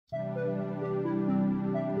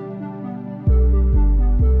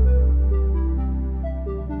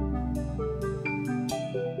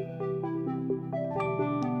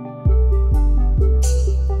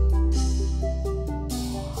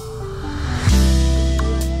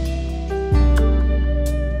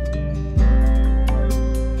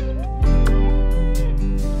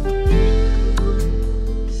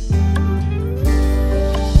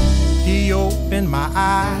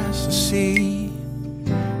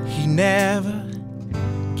never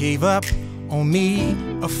gave up on me,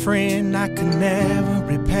 a friend I could never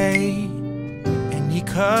repay. And he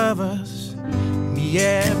covers me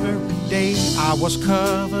every day. I was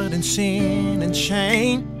covered in sin and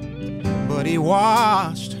shame, but he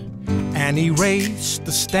washed and erased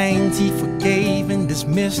the stains. He forgave and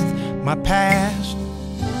dismissed my past.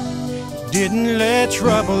 Didn't let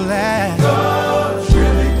trouble last. God's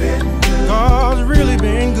really been good. God's really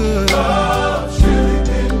been good. God's really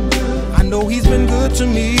been good. I know he's been good to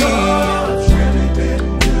me. God's really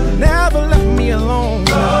been good. Never left me alone.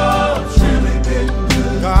 God's really been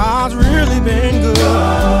good. God's really been good.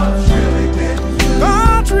 God's really been good.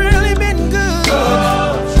 God's really been good.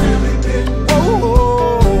 God's really been good.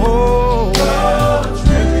 Oh, God's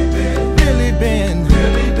really been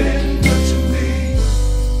good to me.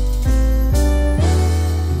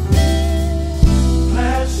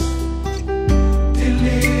 Blessed,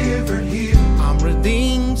 delivered, healed. I'm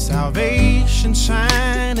redeemed, salvation,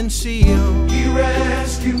 sign and seal. He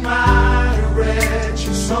rescued my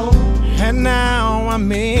wretched soul. And now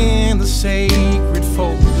I'm in the sacred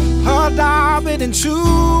fold, adopted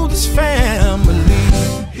into this family.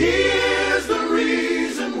 He is the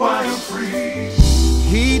reason why I'm free.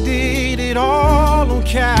 He did it all on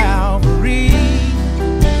Calvary.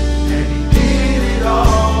 And he did it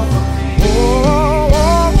all for me.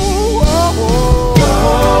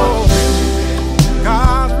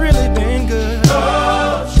 God's really been good.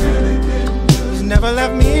 God's really been good. He's never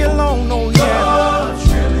left me alone, no yet.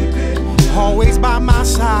 God's really been good. Always by my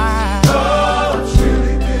side. God's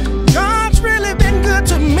really been good. God's really been good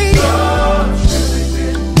to me. God's really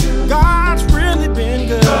been good. God's really been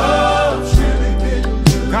good. God's really been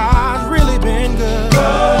good. God's really been good.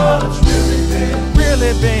 God's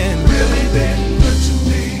really been good to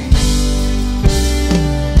me.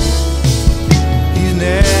 He's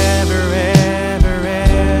never, ever,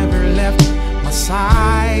 ever left my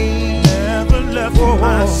side. Never left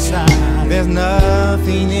my side. There's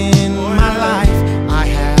nothing in